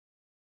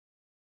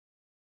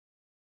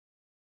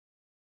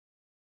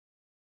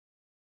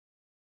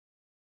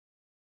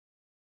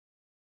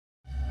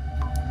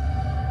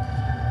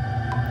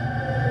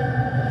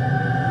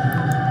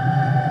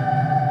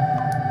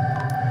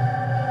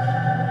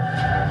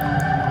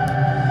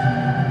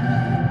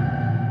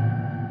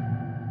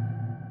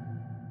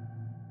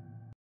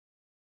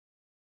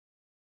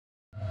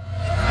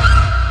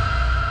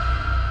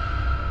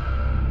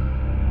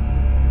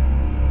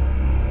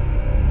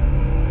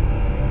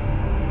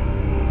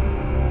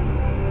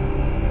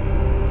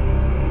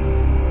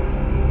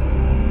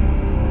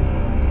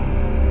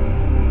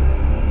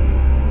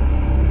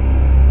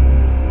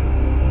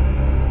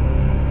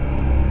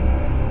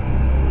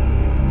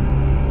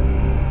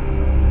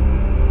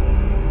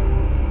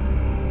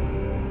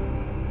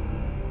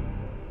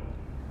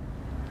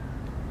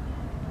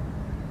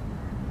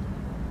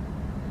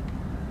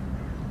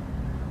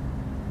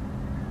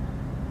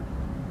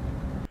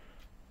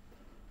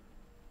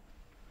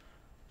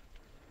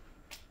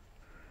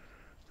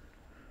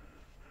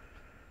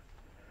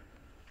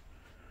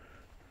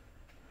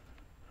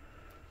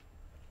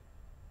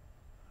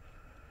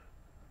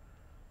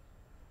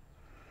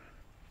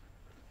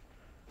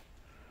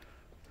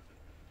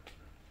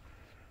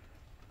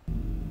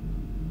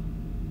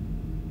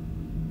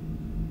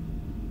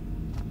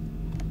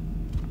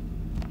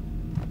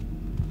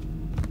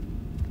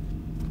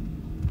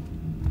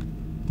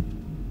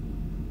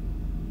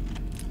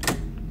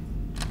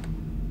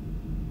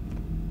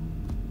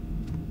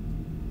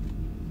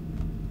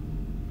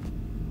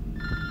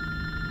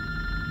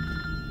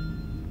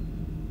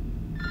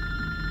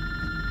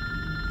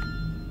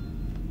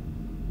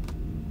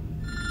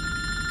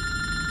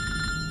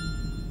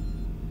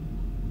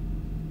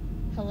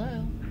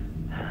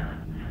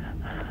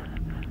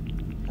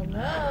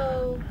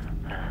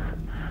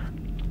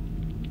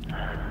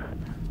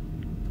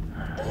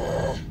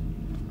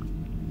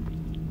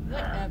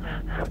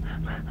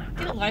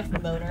life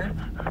moaner.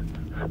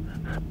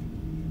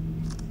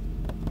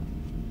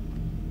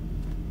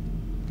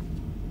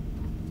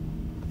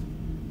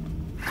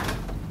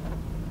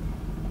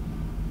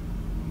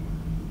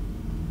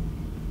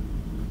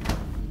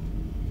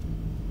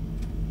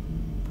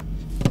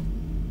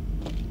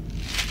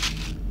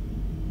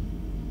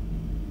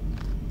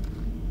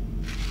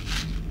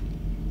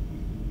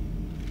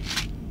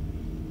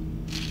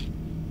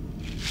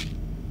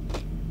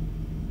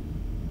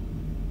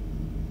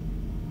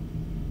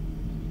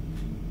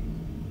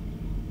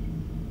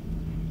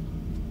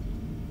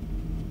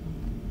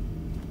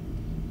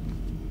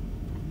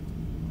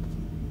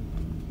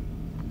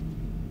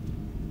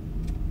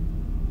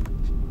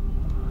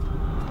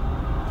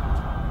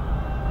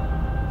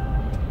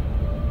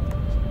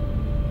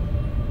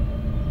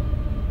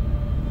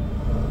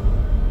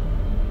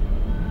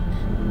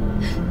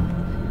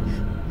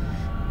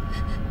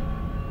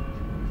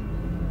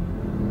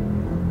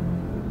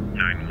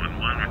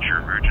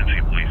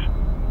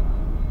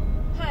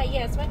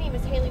 Yes, my name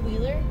is Haley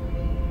Wheeler,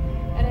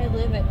 and I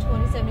live at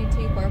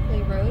 2072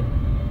 Barclay Road.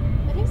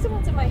 I think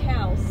someone's in my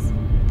house.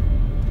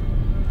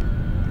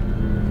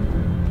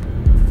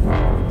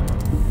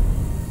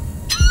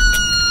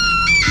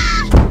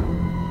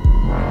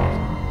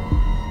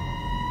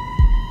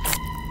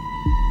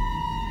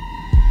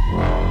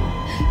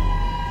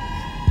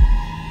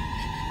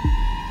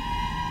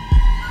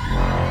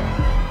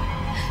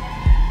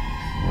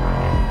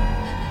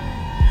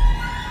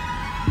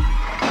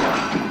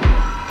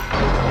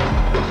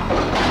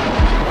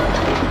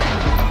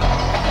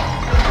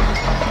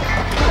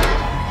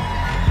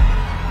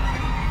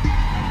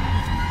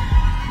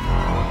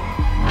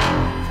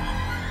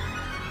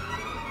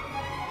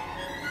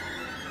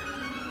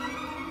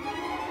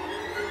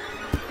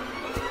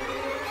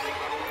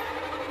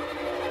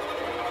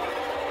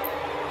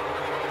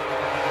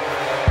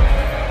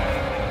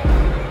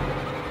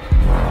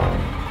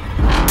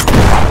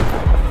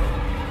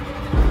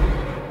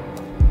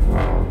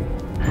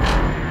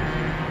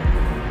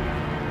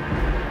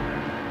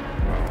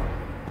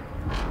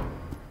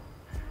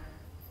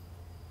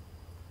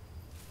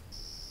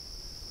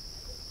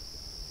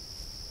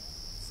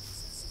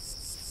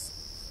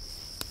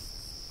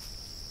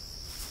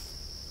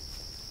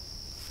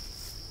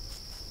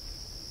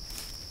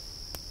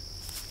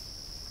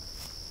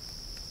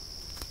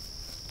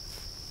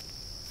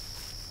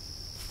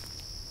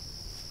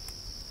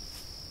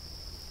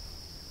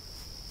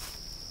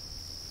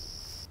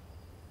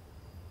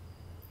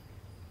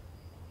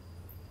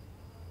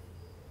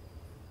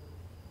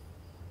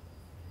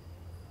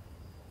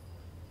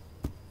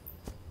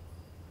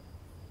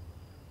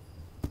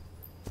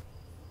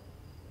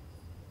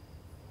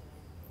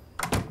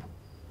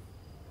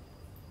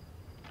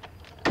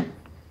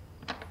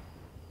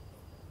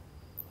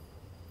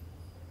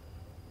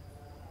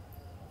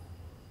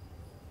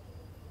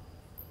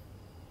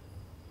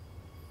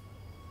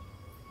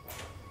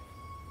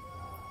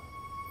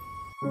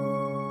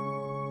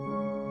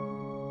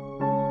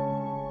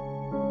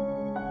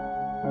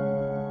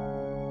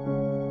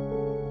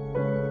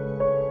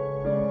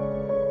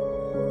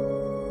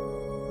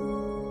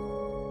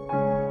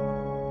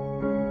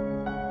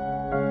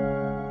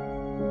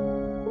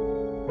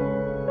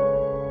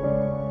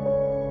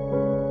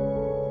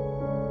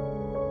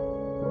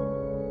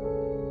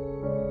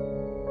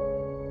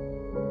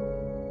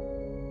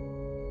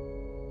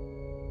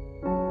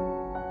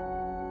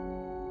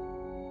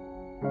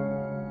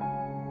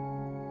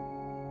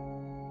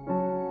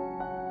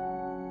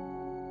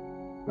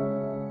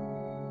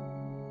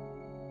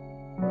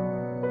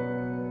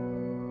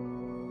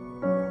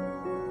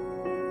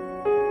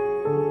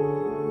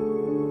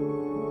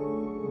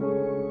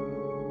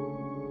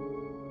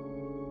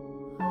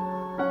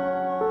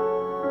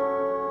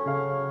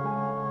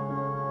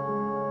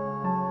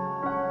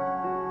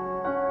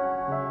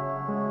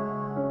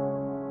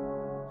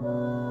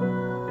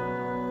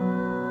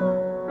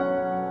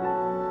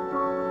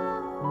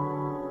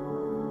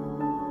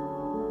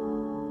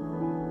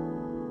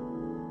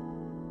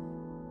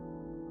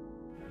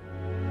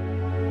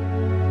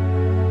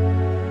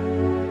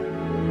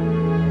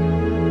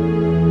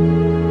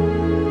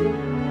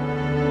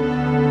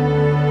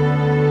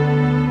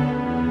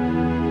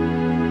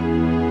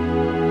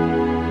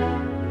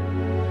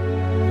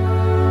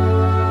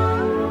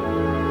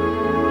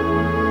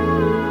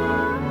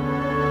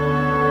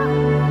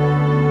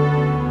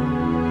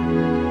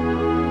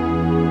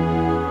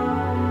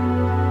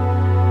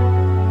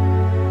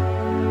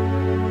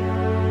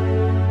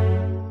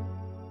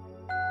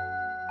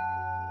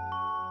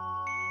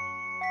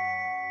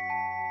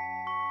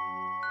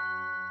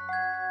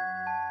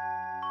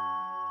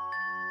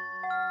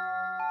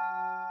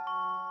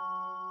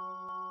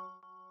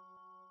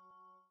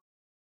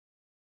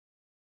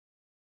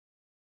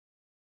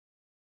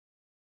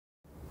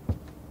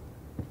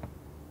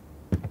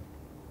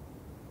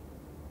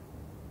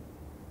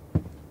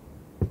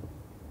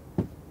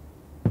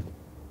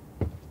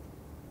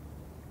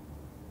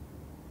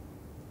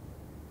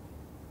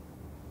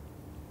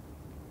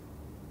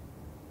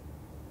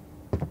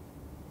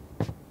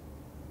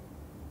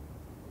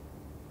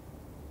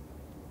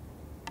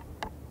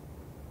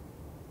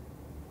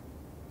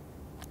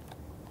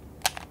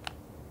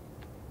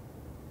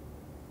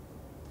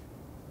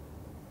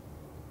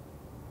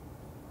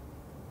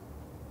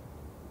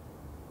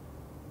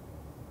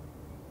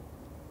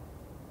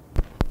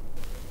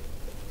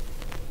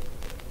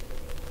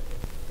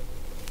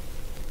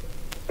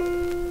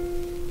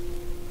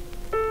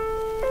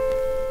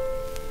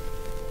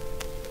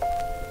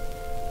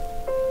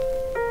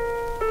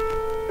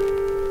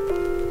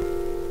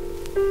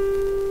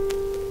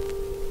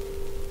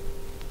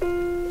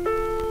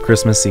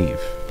 Christmas Eve,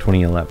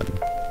 2011.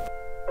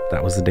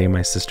 That was the day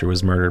my sister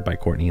was murdered by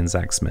Courtney and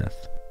Zach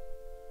Smith.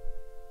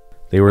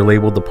 They were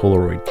labeled the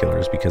Polaroid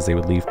killers because they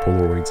would leave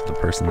Polaroids of the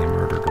person they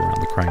murdered around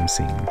the crime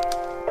scene.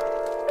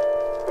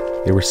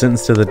 They were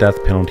sentenced to the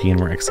death penalty and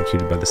were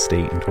executed by the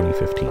state in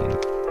 2015.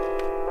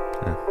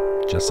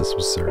 Justice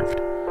was served.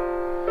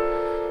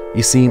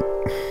 You see,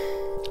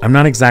 I'm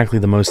not exactly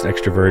the most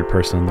extroverted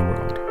person in the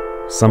world.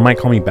 Some might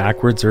call me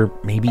backwards or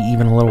maybe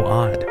even a little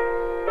odd.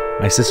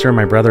 My sister and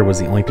my brother was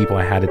the only people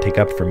I had to take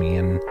up for me,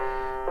 and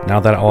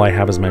now that all I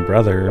have is my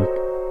brother,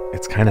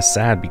 it's kind of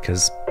sad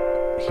because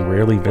he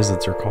rarely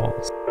visits or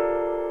calls.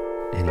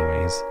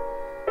 Anyways,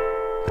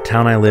 the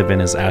town I live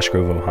in is Ash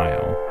Grove,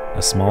 Ohio,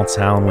 a small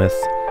town with,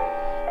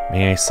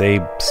 may I say,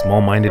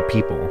 small-minded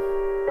people.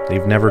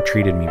 They've never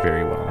treated me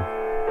very well.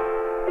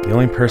 The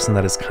only person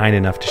that is kind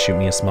enough to shoot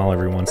me a smile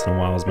every once in a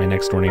while is my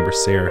next-door neighbor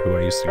Sarah, who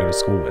I used to go to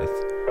school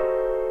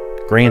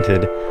with.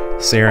 Granted,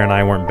 Sarah and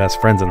I weren't best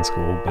friends in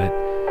school, but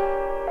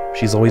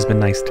she's always been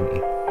nice to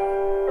me.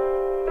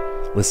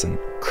 Listen,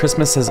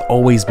 Christmas has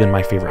always been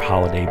my favorite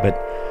holiday,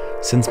 but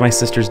since my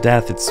sister's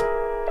death, it's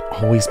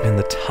always been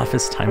the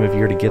toughest time of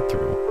year to get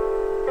through.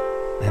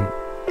 And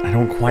I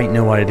don't quite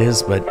know what it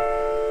is, but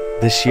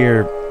this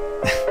year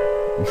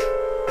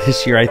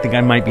I think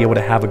I might be able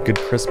to have a good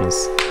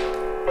Christmas.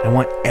 I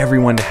want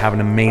everyone to have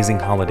an amazing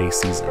holiday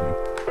season.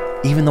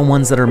 Even the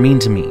ones that are mean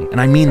to me, and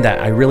I mean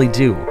that, I really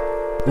do.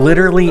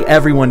 Literally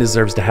everyone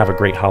deserves to have a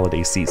great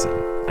holiday season.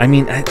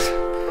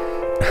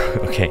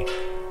 Okay,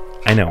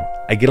 I know,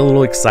 I get a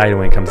little excited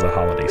when it comes to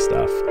holiday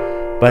stuff,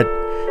 but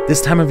this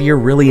time of year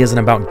really isn't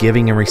about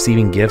giving and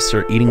receiving gifts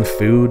or eating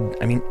food.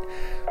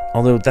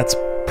 Although that's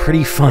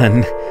pretty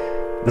fun,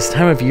 this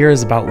time of year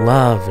is about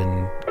love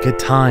and good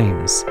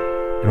times.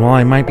 And while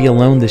I might be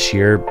alone this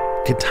year,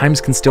 good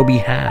times can still be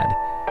had.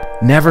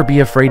 Never be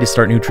afraid to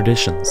start new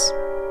traditions.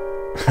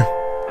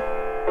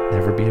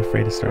 Never be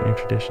afraid to start new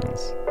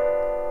traditions.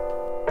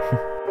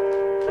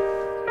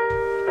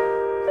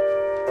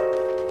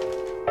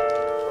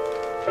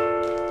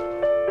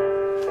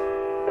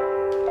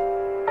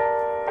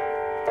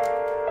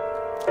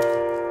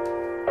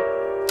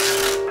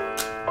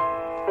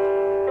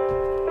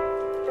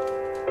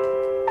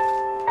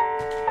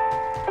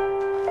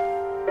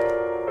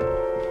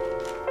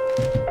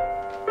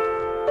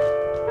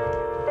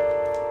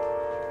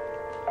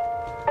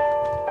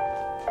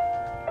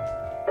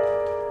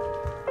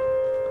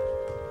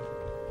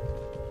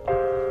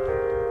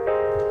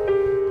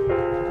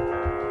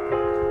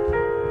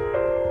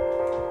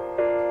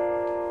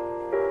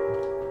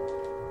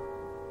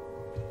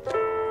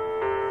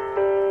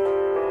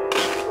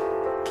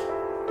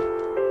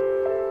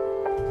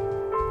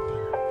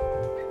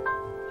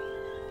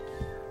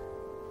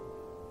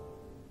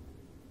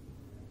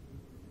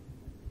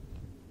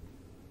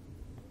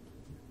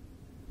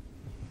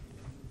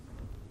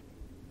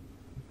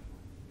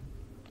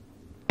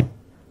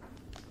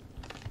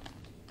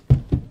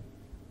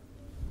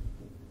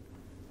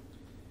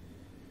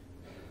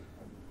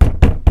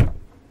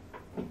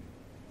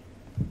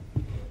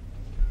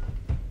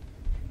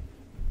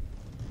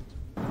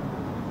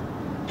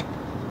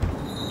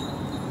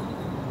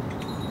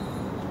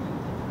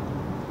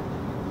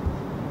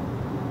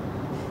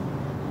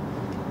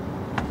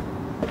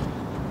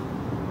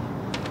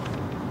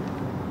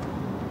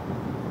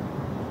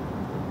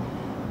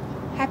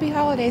 Happy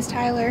holidays,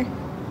 Tyler.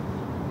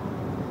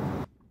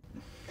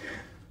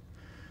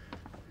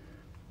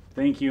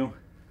 Thank you.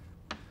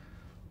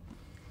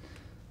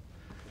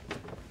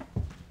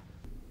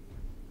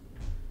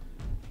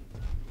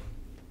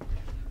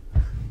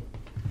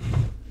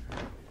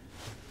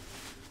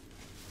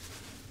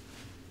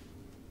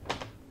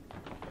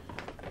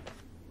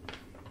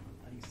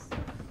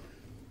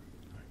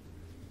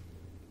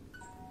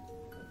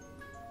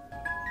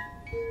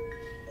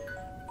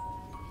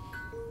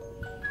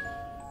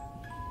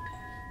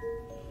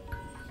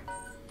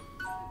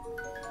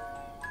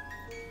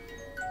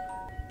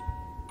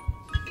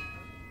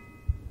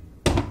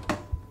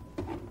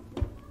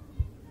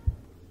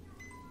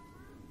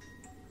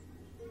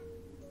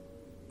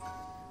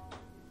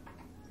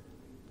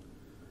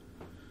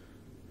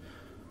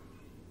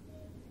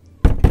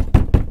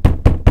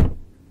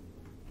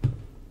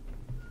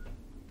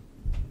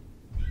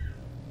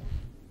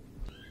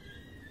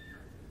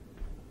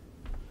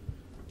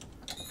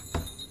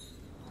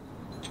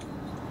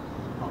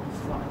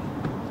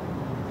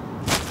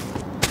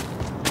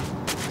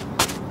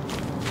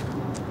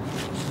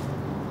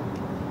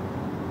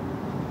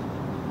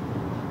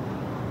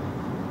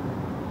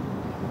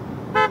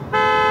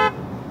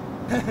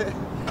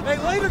 Hey,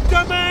 later,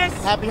 dumbass!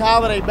 Happy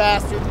holiday,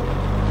 bastard.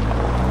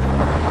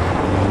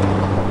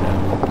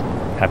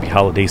 Happy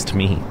holidays to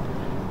me.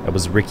 That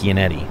was Ricky and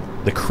Eddie,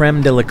 the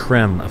creme de la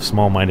creme of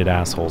small-minded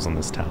assholes in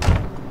this town.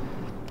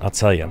 I'll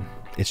tell you,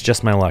 it's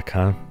just my luck,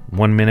 huh?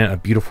 One minute, a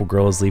beautiful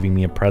girl is leaving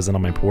me a present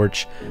on my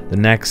porch. The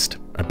next,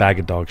 a bag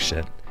of dog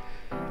shit.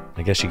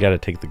 I guess you gotta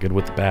take the good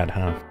with the bad,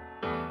 huh?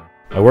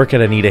 I work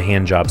at Anita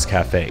Handjobs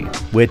Cafe,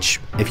 which,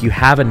 if you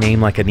have a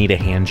name like Anita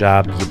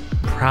Handjob, you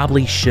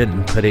probably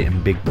shouldn't put it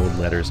in big bold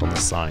letters on the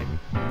sign.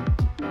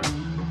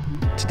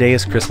 Today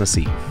is Christmas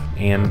Eve,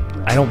 and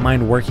I don't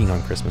mind working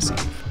on Christmas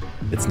Eve.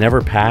 It's never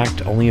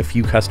packed, only a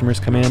few customers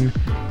come in.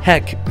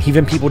 Heck,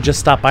 even people just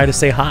stop by to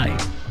say hi.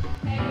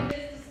 Hey, you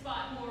missed the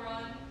spot,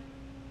 moron.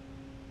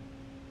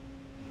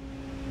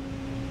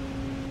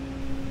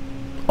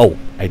 Oh,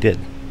 I did.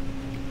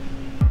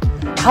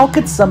 How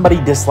could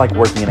somebody dislike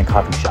working in a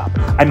coffee shop?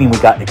 I mean, we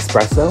got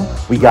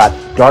espresso, we got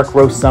dark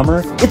roast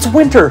summer, it's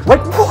winter,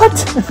 like what?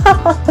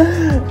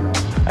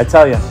 I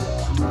tell you,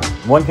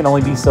 one can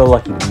only be so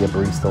lucky to be a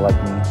barista like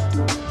me.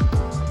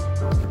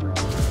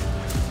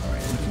 All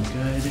right, looking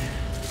good,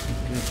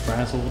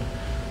 frazzled,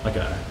 like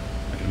an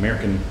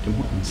American Tim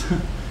Hortons.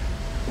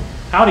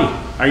 Howdy,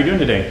 how are you doing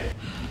today?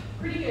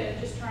 Pretty good,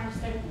 just trying to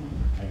stay warm.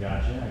 I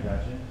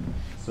gotcha.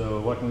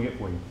 So what can we get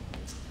for you?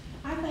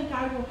 I think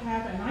I will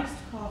have an iced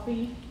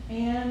coffee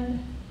and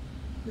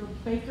your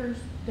baker's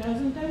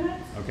dozen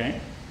donuts.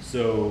 Okay,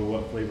 so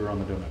what flavor on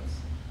the donuts?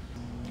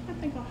 I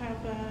think I'll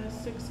have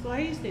 6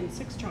 glazed and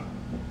 6 chocolate.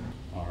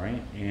 All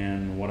right,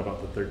 and what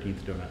about the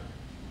 13th donut?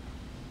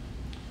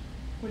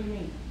 What do you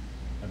mean?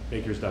 A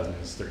baker's dozen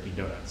is 13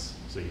 donuts,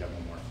 so you have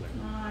one more flavor.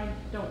 I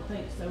don't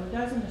think so. A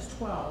dozen is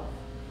 12.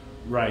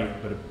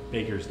 Right, but a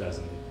baker's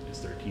dozen is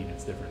 13.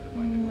 It's different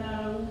than my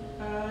No.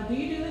 Do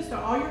you do this to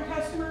all your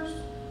customers?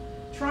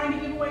 Trying to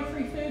give away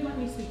free food? Let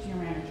me speak to your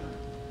manager.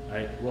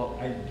 I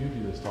do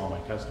this to all my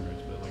customers,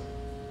 but like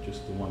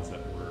just the ones that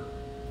were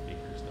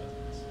baker's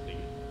dozens, they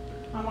get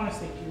 13. I want to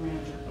speak to your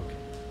manager.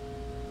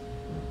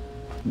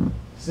 Okay.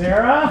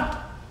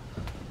 Sarah,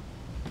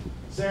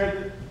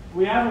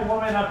 we have a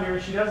woman up here.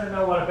 She doesn't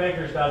know what a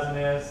baker's dozen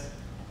is.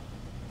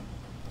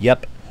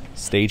 Yep,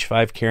 stage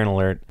 5 Karen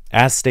alert.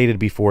 As stated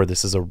before,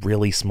 this is a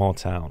really small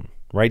town.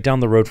 Right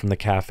down the road from the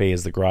cafe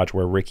is the garage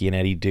where Ricky and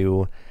Eddie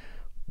do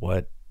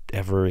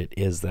whatever it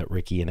is that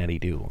Ricky and Eddie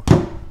do.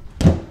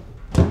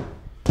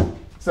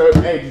 So,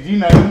 hey, did you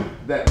know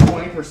that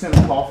 20%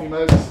 of coffee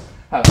mugs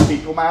have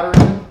fecal matter in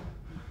them?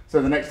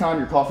 So the next time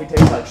your coffee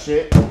tastes like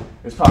shit,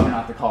 it's probably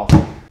not the coffee.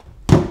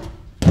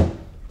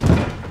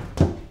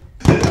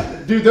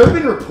 Dude, there have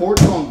been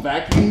reports on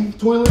vacuum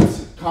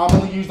toilets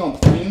commonly used on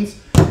planes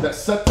that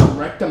suck the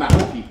rectum out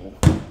of people.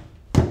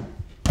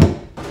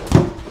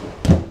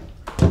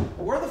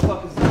 Where the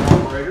fuck is the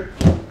operator?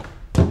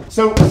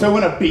 So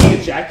when a bee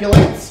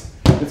ejaculates,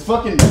 its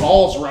fucking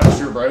balls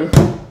rupture, bro.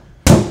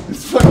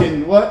 It's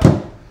fucking, what?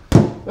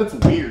 That's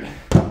weird.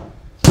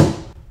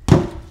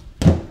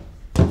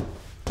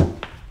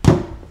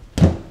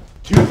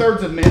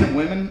 Two-thirds of men and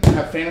women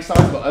have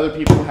fantasized about other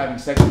people having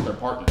sex with their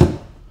partner.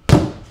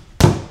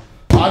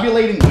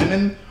 Ovulating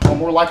women are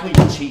more likely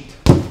to cheat.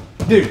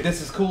 Dude,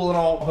 this is cool and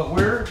all, but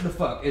where the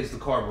fuck is the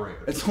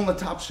carburetor? It's on the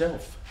top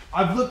shelf.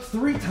 I've looked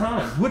 3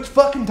 times. Which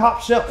fucking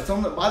top shelf? It's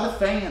on by the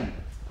fan.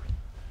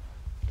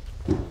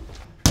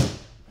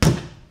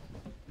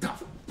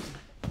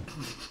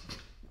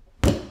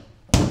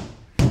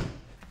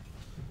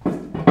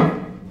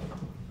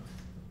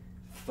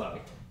 Fuck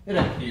it. It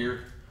ain't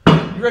here.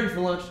 You ready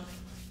for lunch?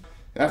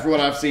 After what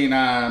I've seen,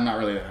 I'm not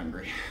really that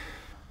hungry.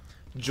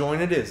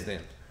 Join it is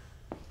then.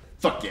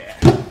 Fuck yeah.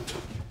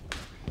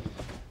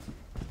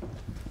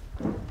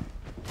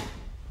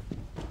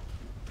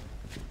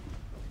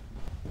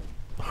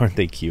 Aren't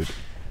they cute?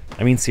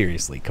 I mean,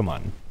 seriously, come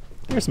on.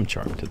 There's some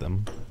charm to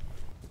them.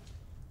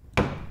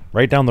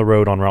 Right down the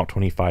road on Route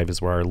 25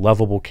 is where our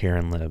lovable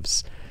Karen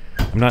lives.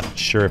 I'm not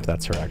sure if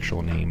that's her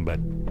actual name, but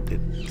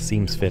it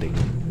seems fitting.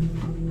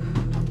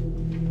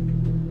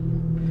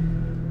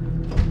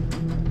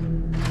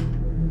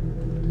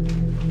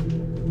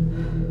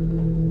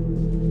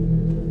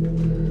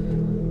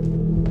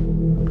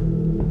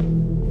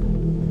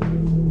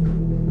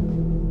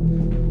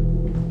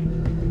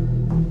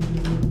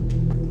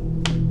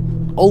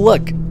 Oh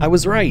look, I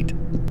was right.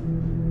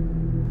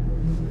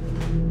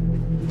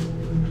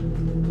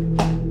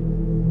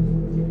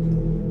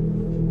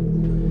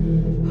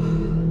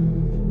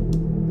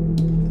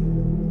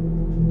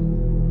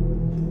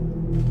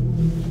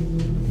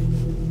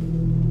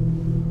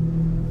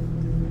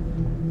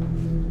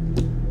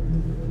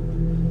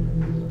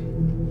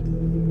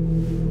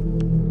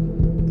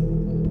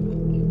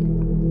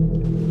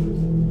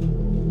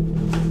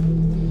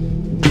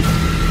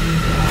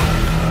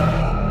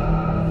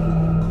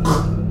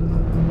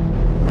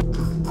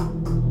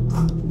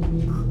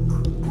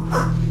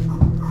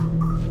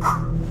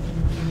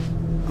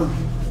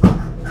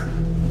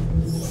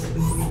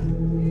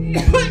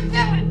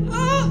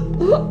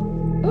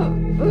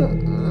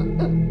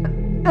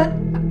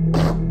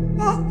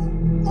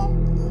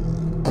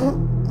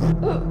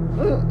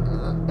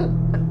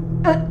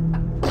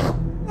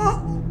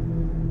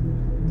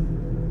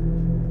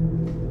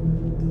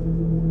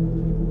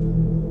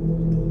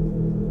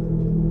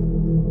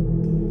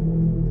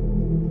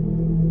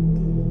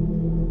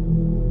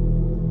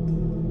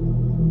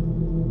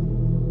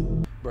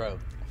 Bro,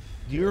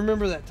 do you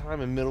remember that time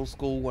in middle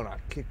school when I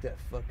kicked that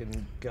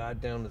fucking guy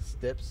down the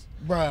steps?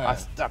 Bruh. I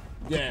stopped.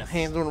 Yes.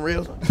 Hands on the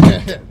rails.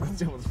 That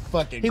shit was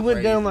fucking He went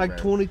crazy, down like bro.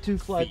 22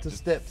 flights Feet of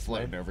just steps.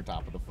 floating Man. over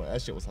top of the foot.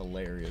 That shit was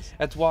hilarious.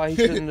 That's why he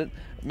shouldn't.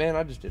 Man,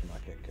 I just didn't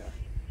like that guy.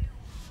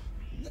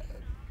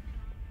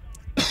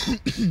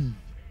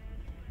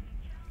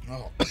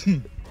 Oh.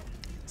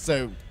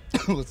 So,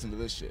 listen to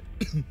this shit.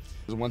 There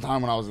was one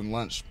time when I was in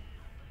lunch.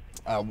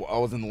 I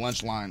was in the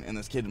lunch line, and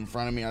this kid in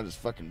front of me, I just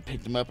fucking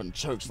picked him up and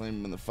choke slammed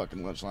him in the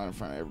fucking lunch line in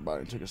front of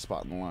everybody and took a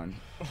spot in the line.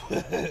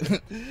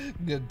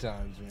 Good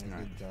times,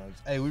 man. Good times.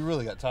 Hey, we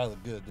really got Tyler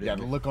good. Yeah,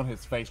 the Didn't we? look on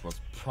his face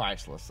was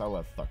priceless. I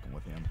love fucking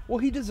with him. Well,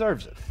 he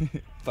deserves it.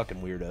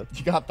 Fucking weirdo.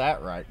 You got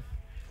that right.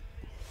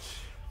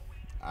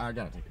 I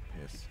gotta take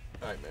a piss.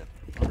 All right, man.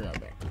 I'll be right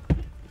back.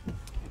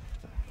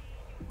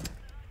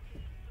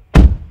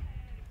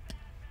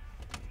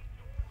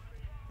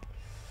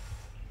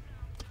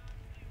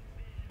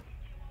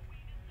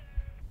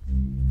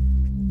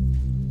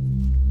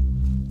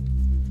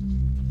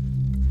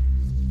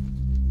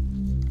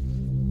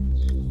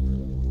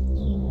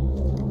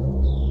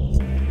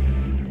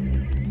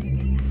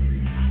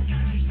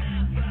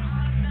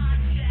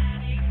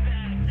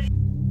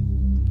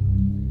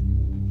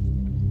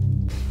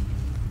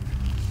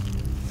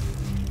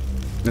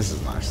 This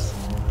is nice.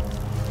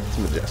 It's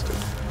majestic.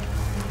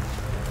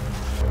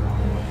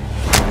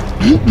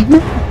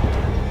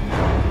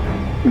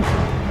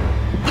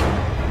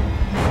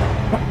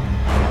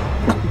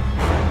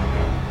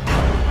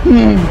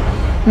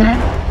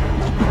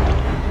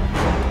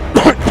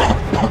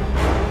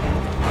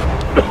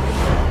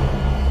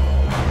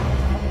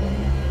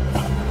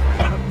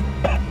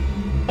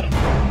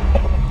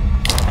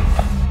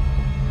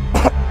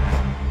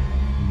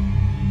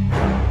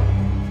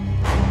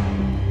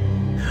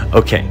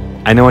 Okay,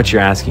 I know what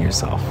you're asking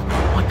yourself.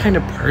 What kind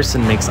of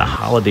person makes a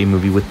holiday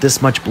movie with this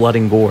much blood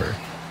and gore?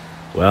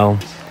 Well,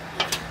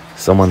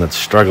 someone that's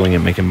struggling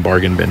at making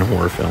bargain bin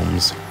horror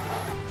films.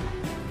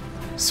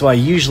 So I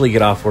usually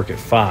get off work at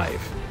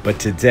 5, but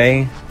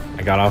today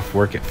I got off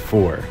work at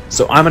 4.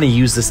 So I'm gonna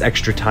use this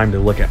extra time to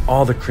look at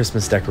all the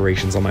Christmas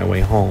decorations on my way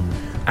home.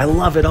 I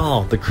love it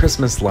all, the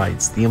Christmas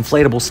lights, the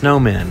inflatable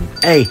snowmen.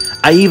 Hey,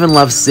 I even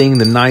love seeing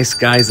the nice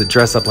guys that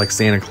dress up like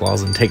Santa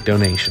Claus and take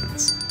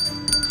donations.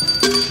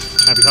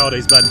 Happy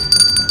holidays, bud.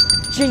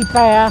 Cheap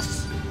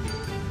ass.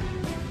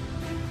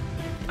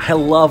 I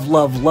love,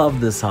 love,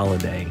 love this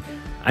holiday.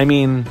 I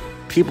mean,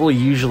 people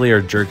usually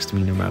are jerks to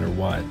me no matter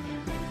what,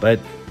 but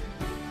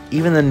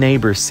even the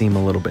neighbors seem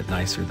a little bit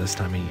nicer this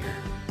time of year.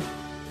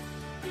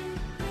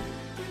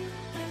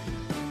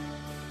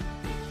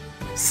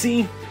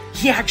 See?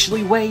 He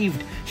actually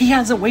waved. He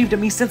hasn't waved at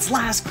me since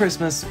last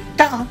Christmas.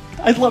 God,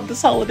 I love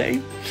this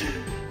holiday.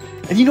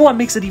 And you know what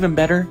makes it even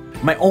better?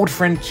 My old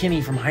friend Kenny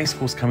from high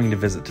school is coming to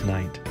visit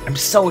tonight. I'm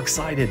so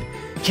excited.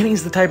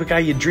 Kenny's the type of guy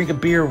you drink a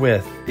beer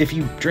with if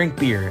you drink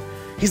beer.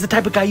 He's the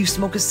type of guy you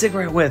smoke a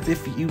cigarette with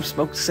if you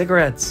smoke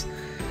cigarettes.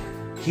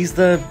 He's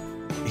a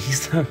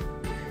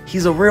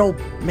real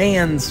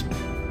man's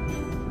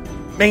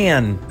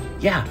man.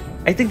 Yeah,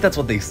 I think that's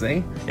what they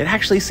say. It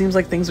actually seems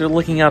like things are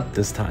looking up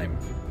this time.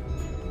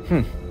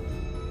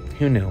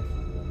 Who knew?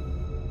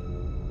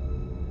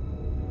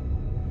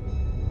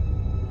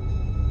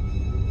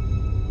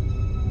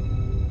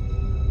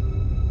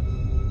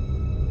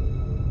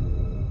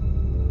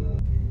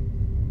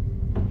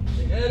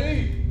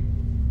 Eddie!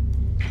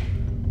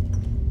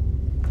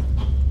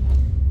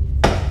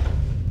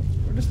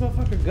 Where'd this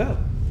motherfucker go?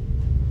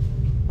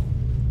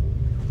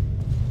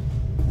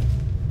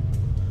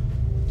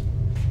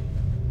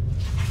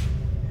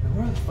 Now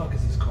where the fuck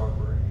is this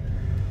carburetor?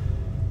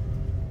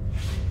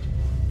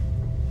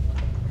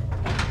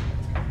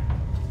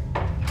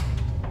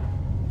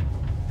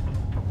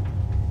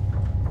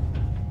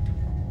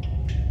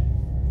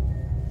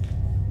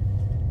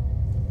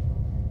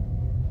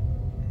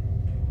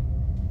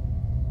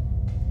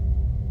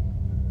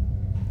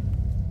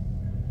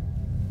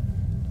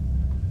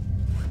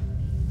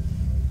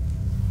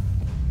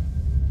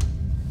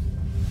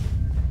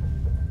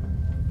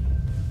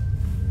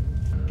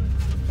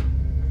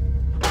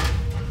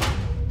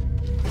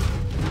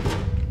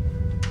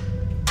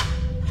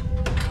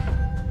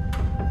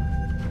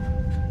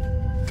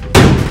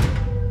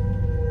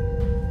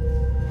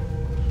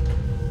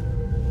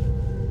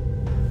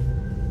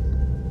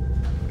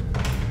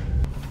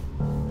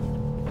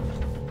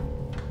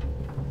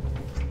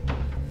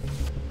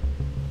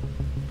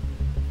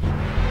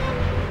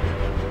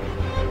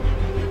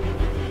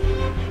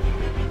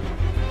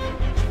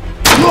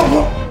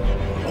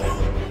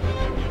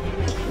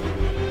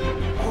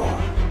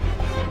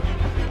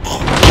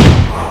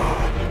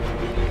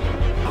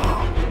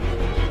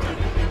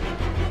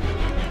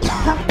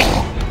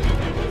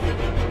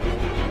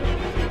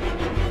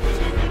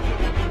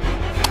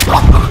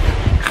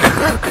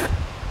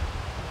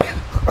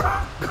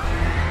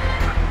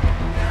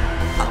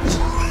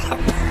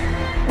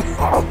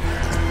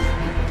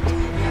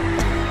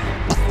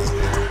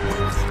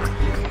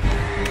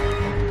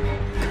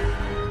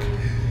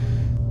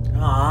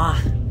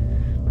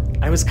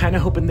 was kind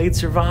of hoping they'd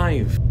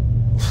survive.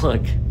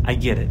 Look, I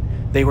get it.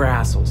 They were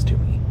assholes to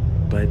me.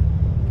 But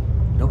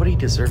nobody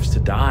deserves to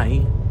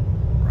die,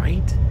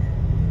 right?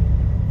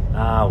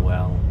 Ah,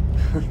 well.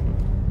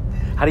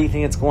 How do you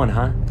think it's going,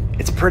 huh?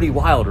 It's pretty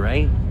wild,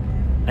 right?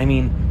 I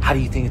mean, how do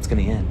you think it's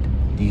going to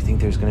end? Do you think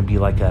there's going to be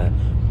like a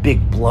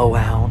big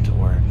blowout?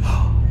 Or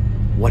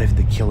what if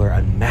the killer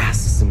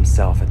unmasks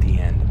himself at the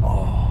end?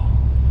 Oh,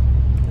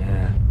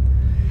 yeah.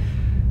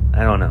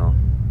 I don't know.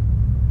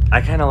 I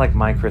kind of like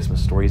my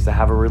Christmas stories to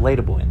have a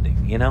relatable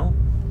ending, you know?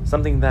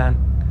 Something that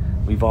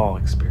we've all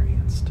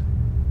experienced.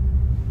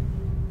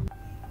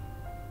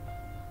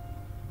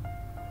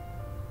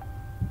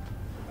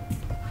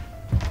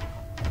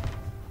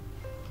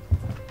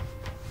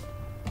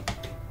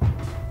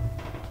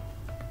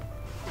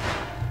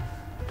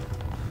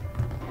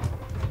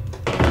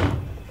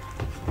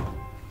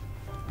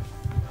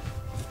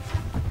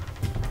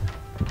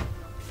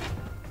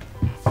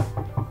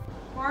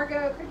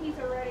 Margot, cookies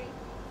are ready.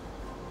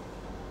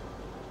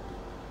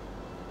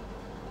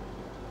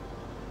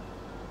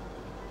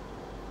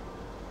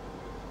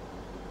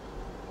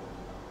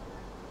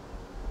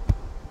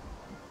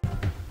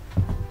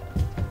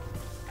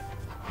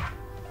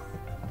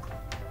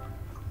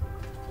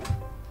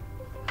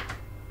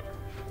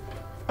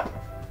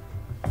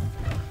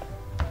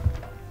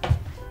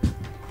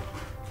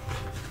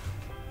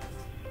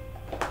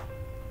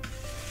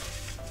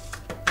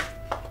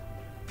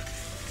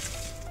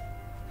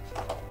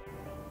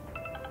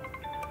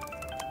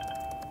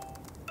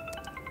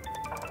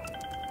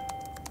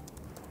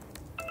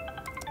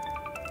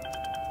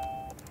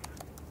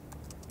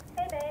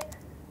 Hey, babe.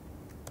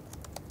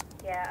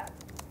 Yeah,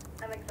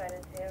 I'm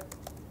excited too.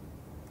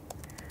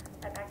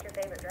 I packed your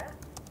favorite dress.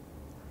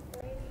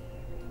 Maybe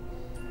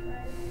we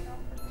try to meet up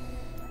for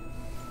something next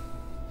time?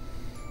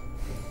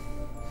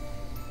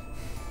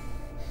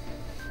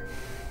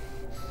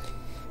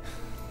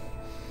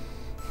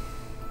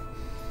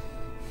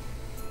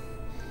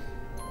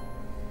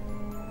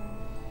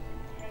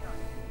 Hang on.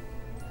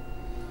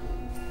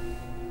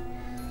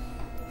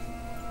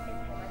 It's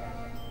him, I got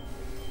it.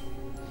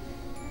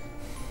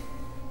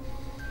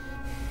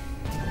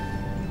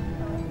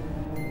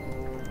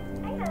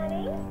 Hey,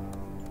 honey.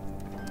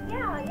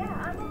 Yeah,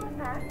 I'm almost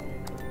packed.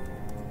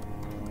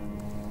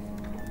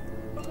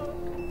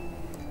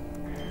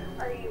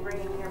 Are you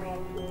bringing your man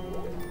keys?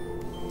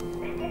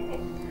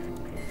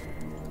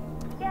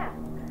 Yeah.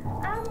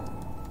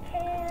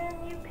 Can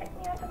you pick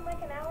me up in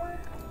like an hour?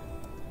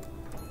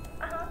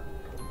 Uh-huh.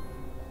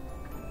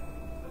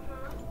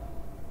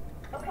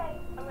 Mm-hmm. Okay,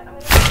 I'm gonna...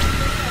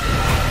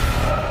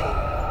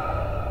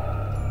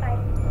 Bye.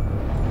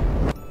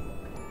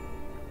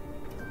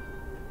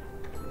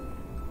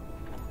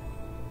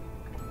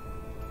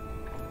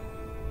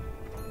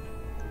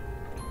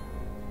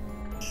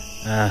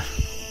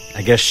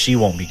 I guess she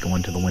won't be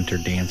going to the winter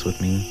dance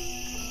with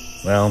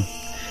me. Well,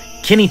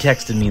 Kenny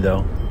texted me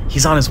though.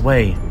 He's on his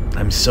way.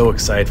 I'm so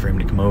excited for him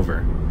to come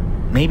over.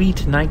 Maybe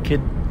tonight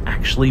could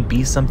actually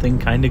be something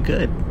kind of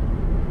good.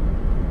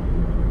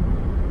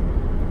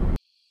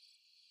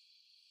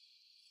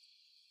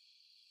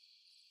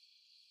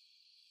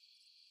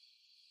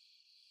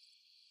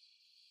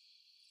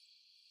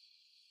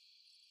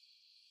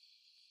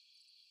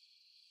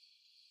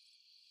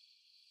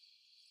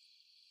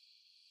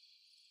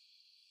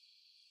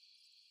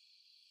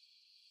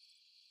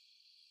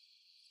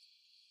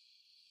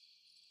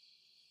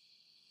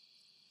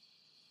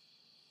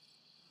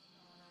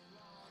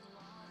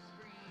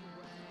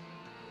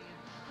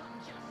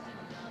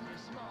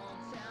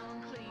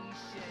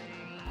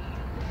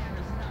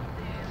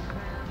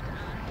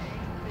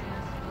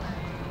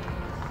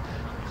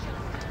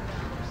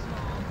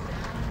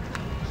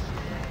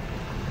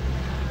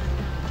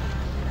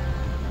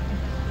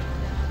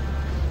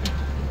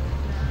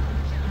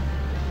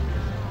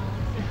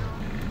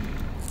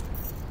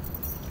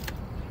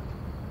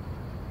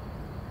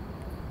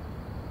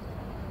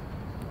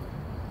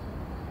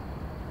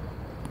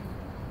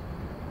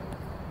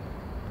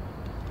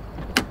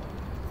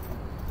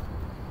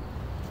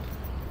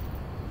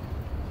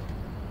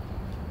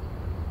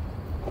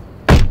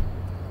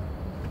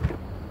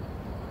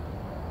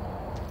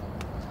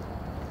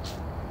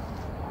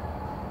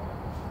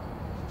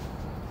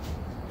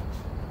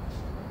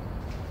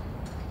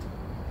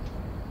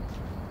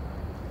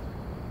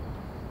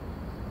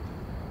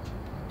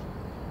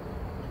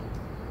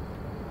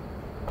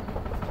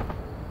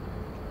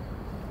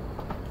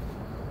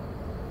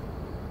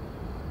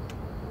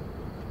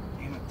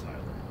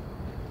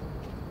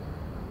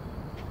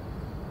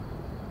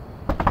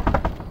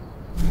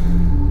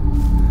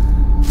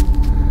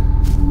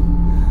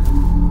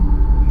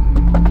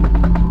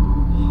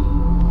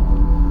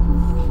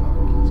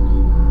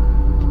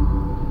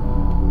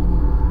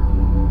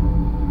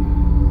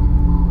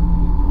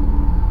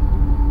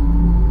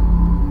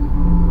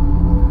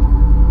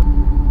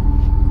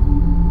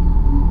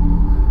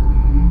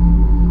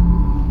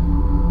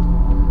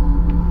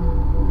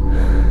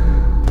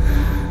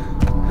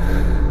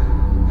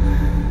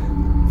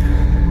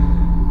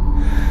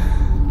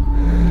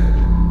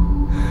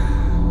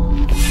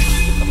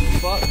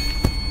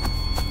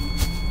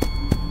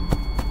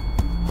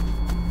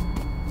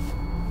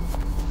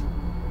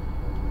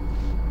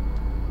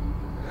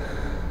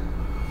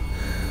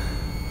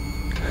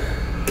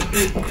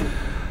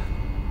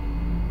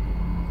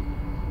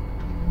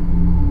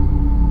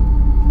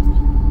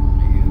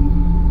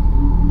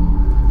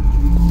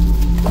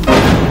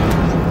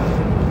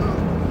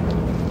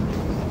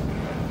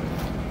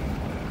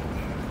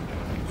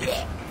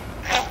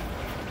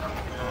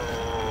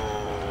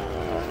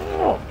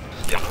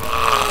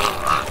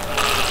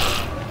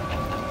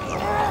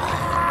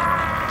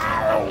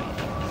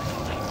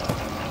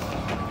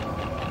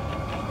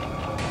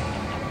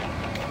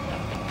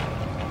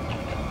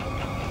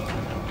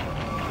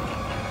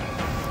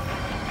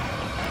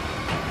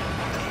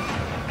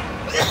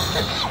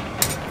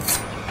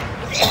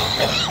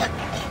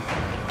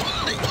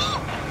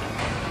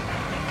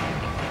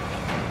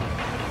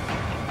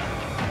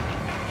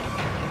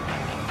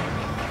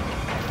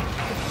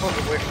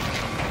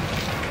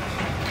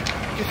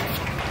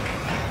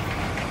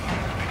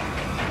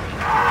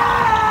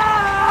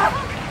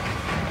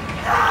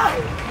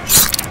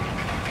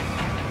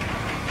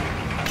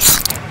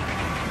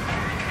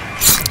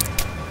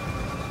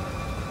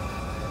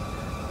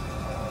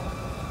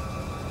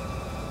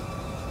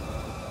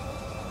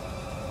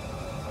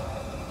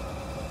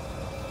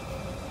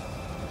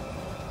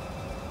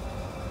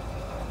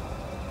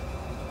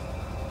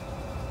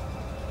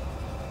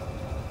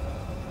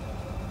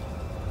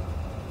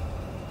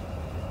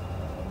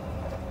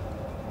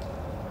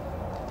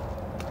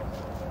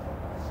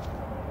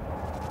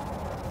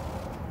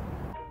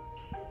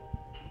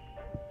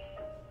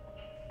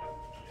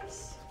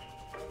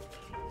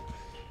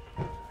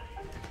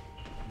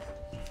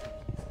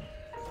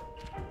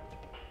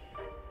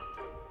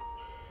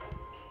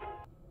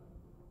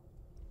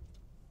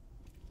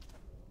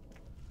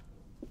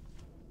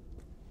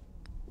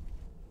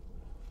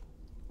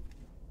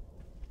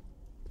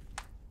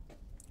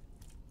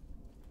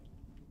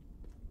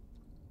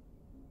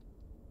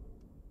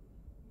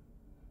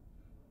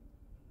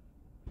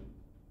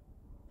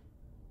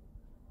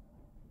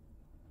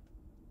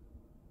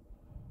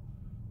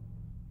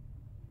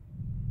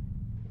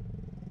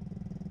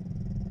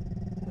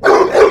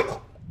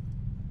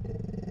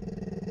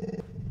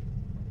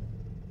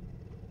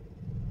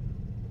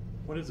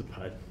 What is it,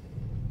 bud?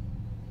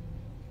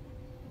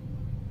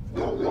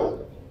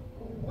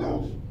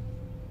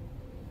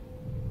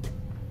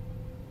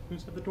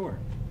 Who's at the door?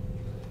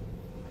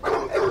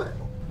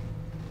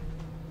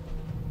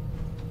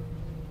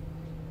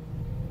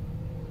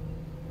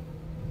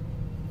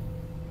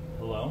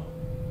 Hello?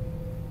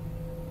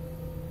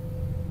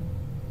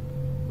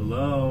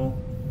 Hello?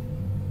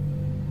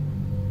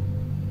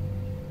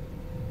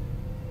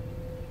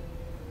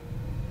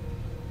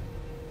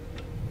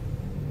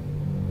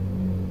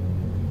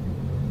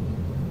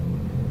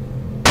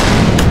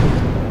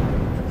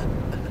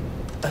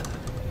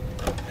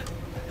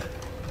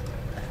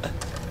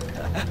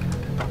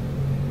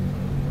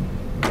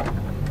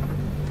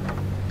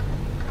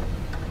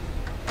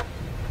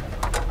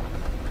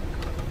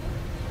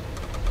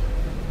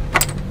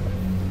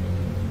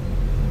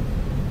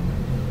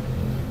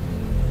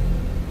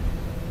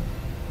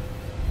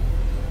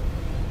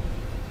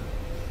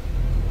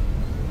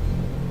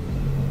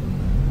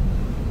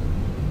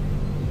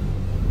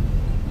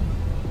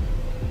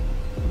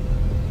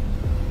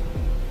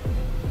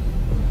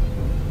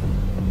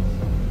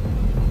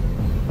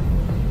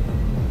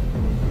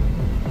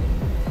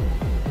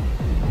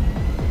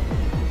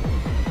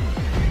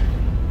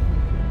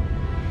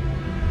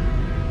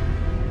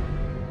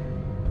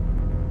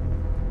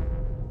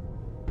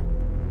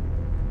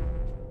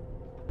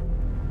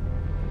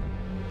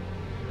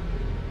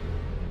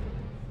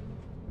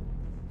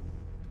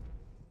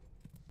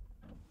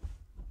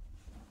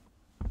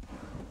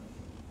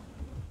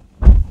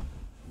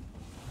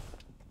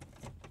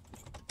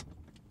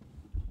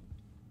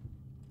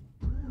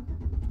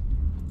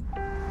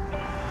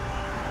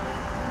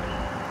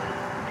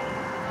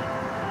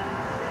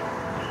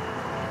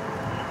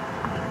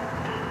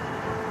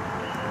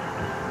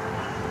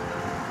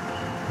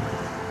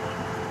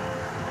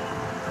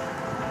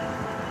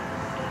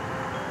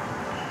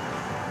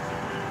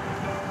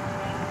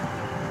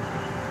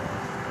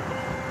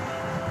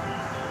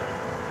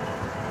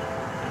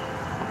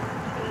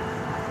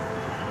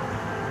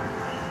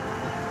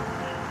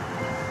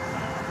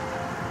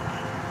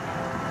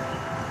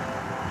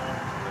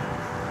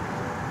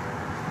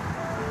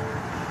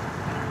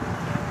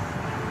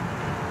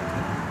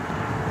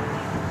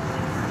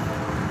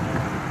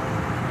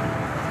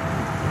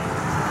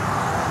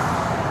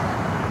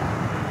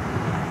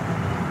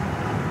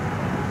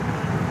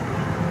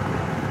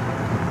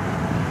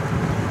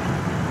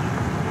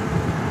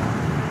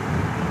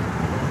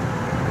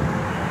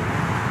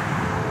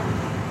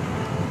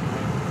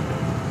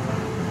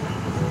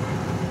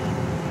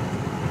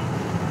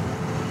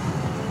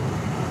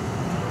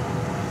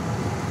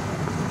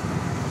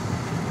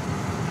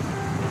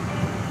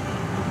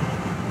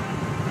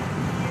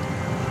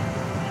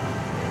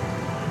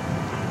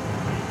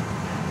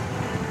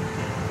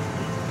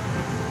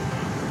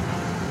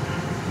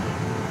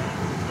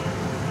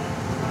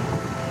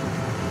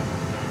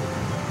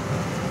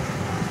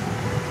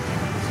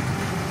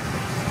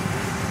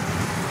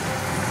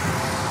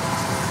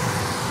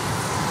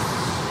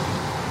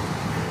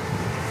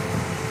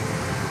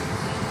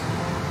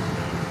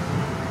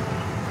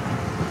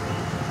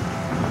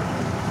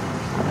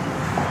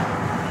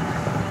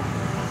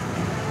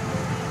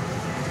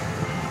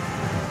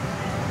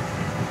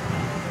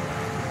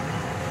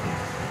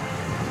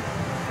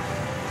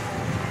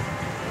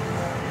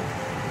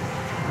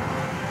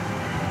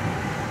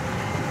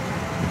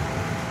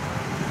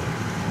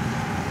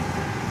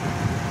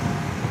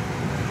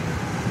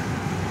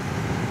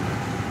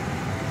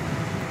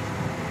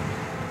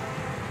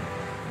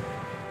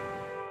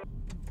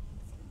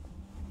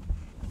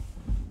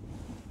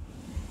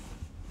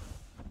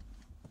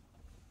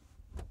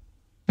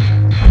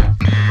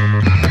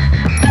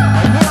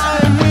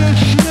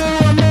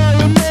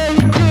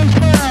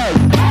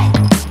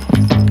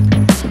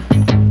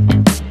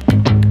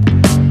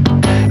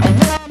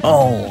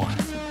 Oh,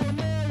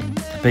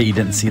 I bet you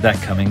didn't see that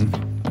coming.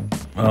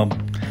 Well,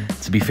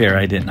 to be fair,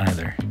 I didn't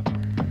either.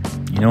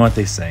 You know what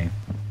they say,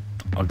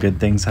 all good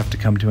things have to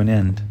come to an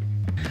end.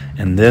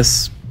 And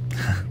this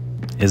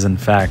is in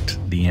fact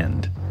the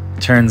end.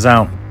 Turns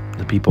out,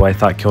 the people I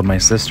thought killed my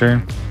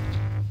sister,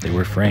 they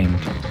were framed.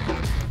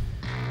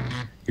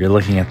 You're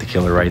looking at the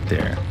killer right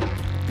there.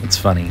 It's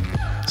funny,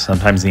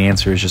 sometimes the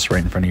answer is just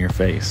right in front of your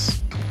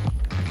face.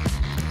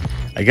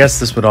 I guess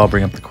this would all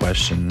bring up the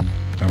question,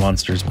 are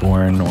monsters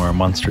born or are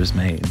monsters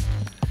made?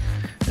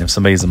 And if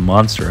somebody's a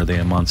monster, are they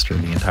a monster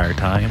the entire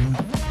time?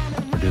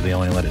 Or do they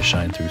only let it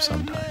shine through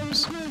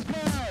sometimes?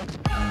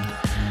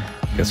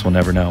 Guess we'll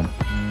never know.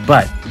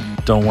 But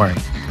don't worry,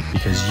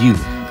 because you,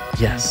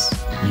 yes,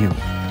 you,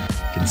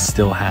 can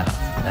still have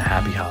a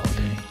happy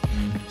holiday.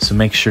 So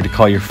make sure to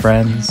call your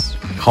friends,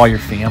 call your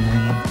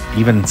family,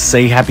 even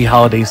say happy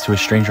holidays to a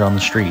stranger on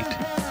the street,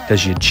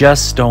 because you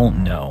just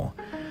don't know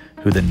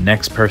who the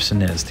next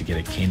person is to get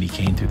a candy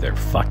cane through their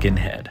fucking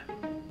head.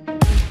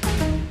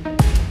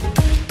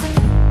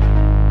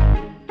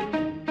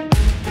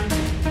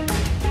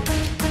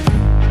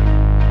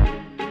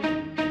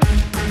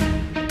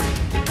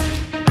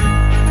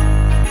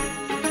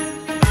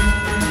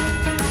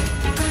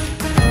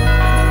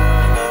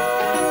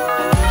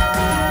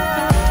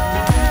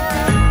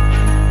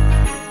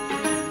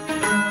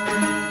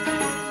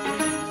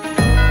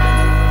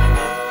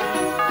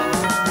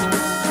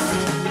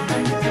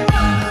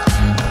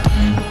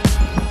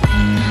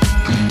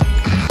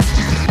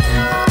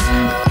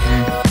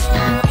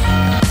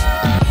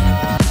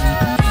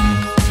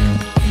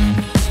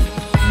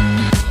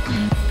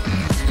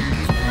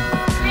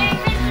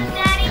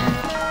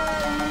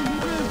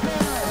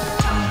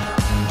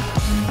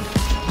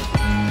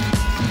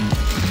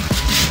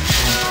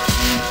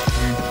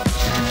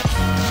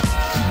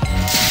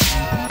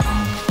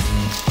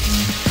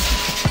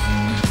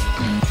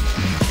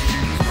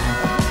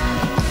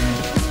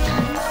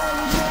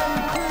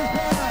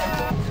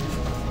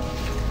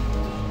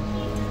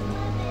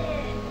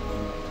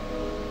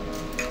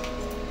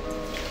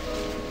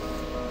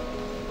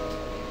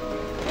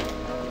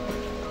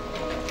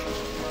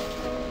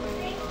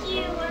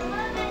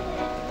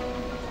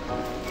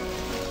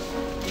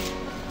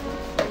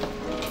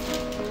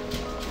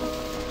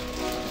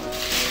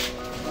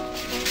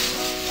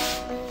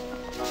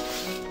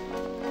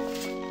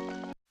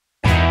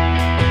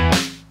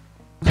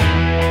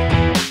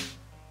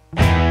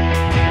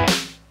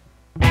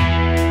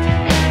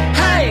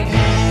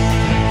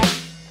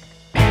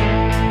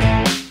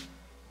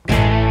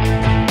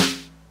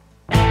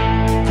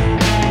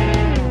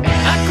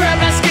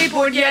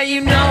 Yeah,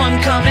 you know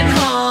I'm coming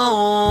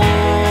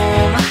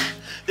home.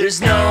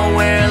 There's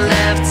nowhere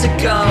left to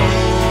go.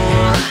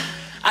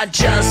 I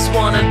just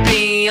wanna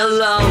be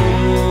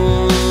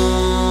alone.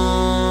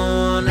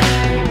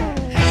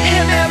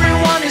 And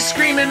everyone is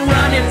screaming,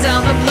 running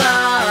down the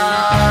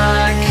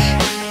block.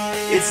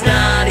 It's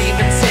not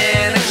even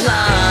 10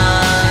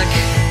 o'clock.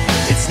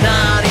 It's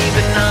not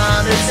even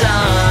on the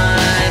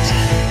dot.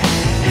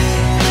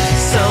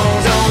 So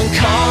don't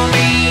call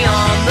me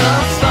on the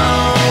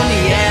phone.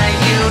 Yeah,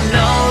 you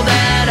know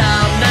that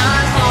I'm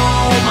not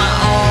home. I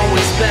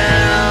always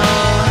bell.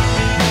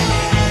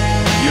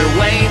 You're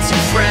way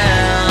too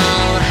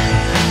frail.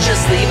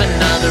 Just leave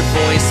another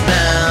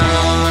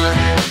voicemail.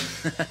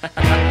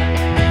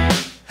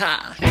 Ha.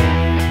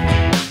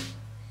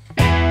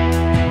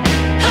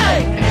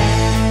 Hey!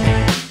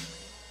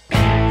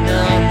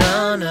 No, no,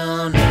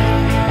 no, no,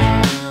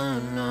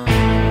 no.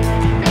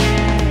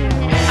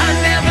 I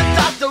never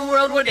thought the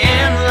world would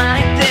end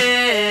like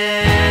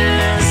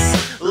this.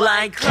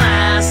 Like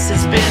class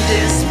has been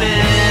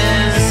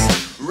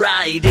dismissed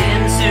right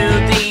into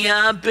the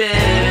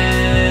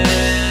abyss.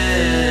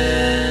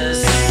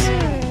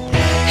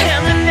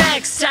 And the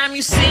next time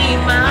you see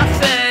my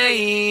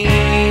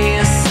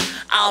face,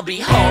 I'll be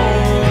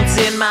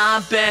holding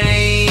my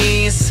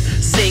bass,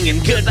 singing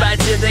goodbye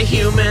to the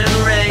human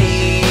race.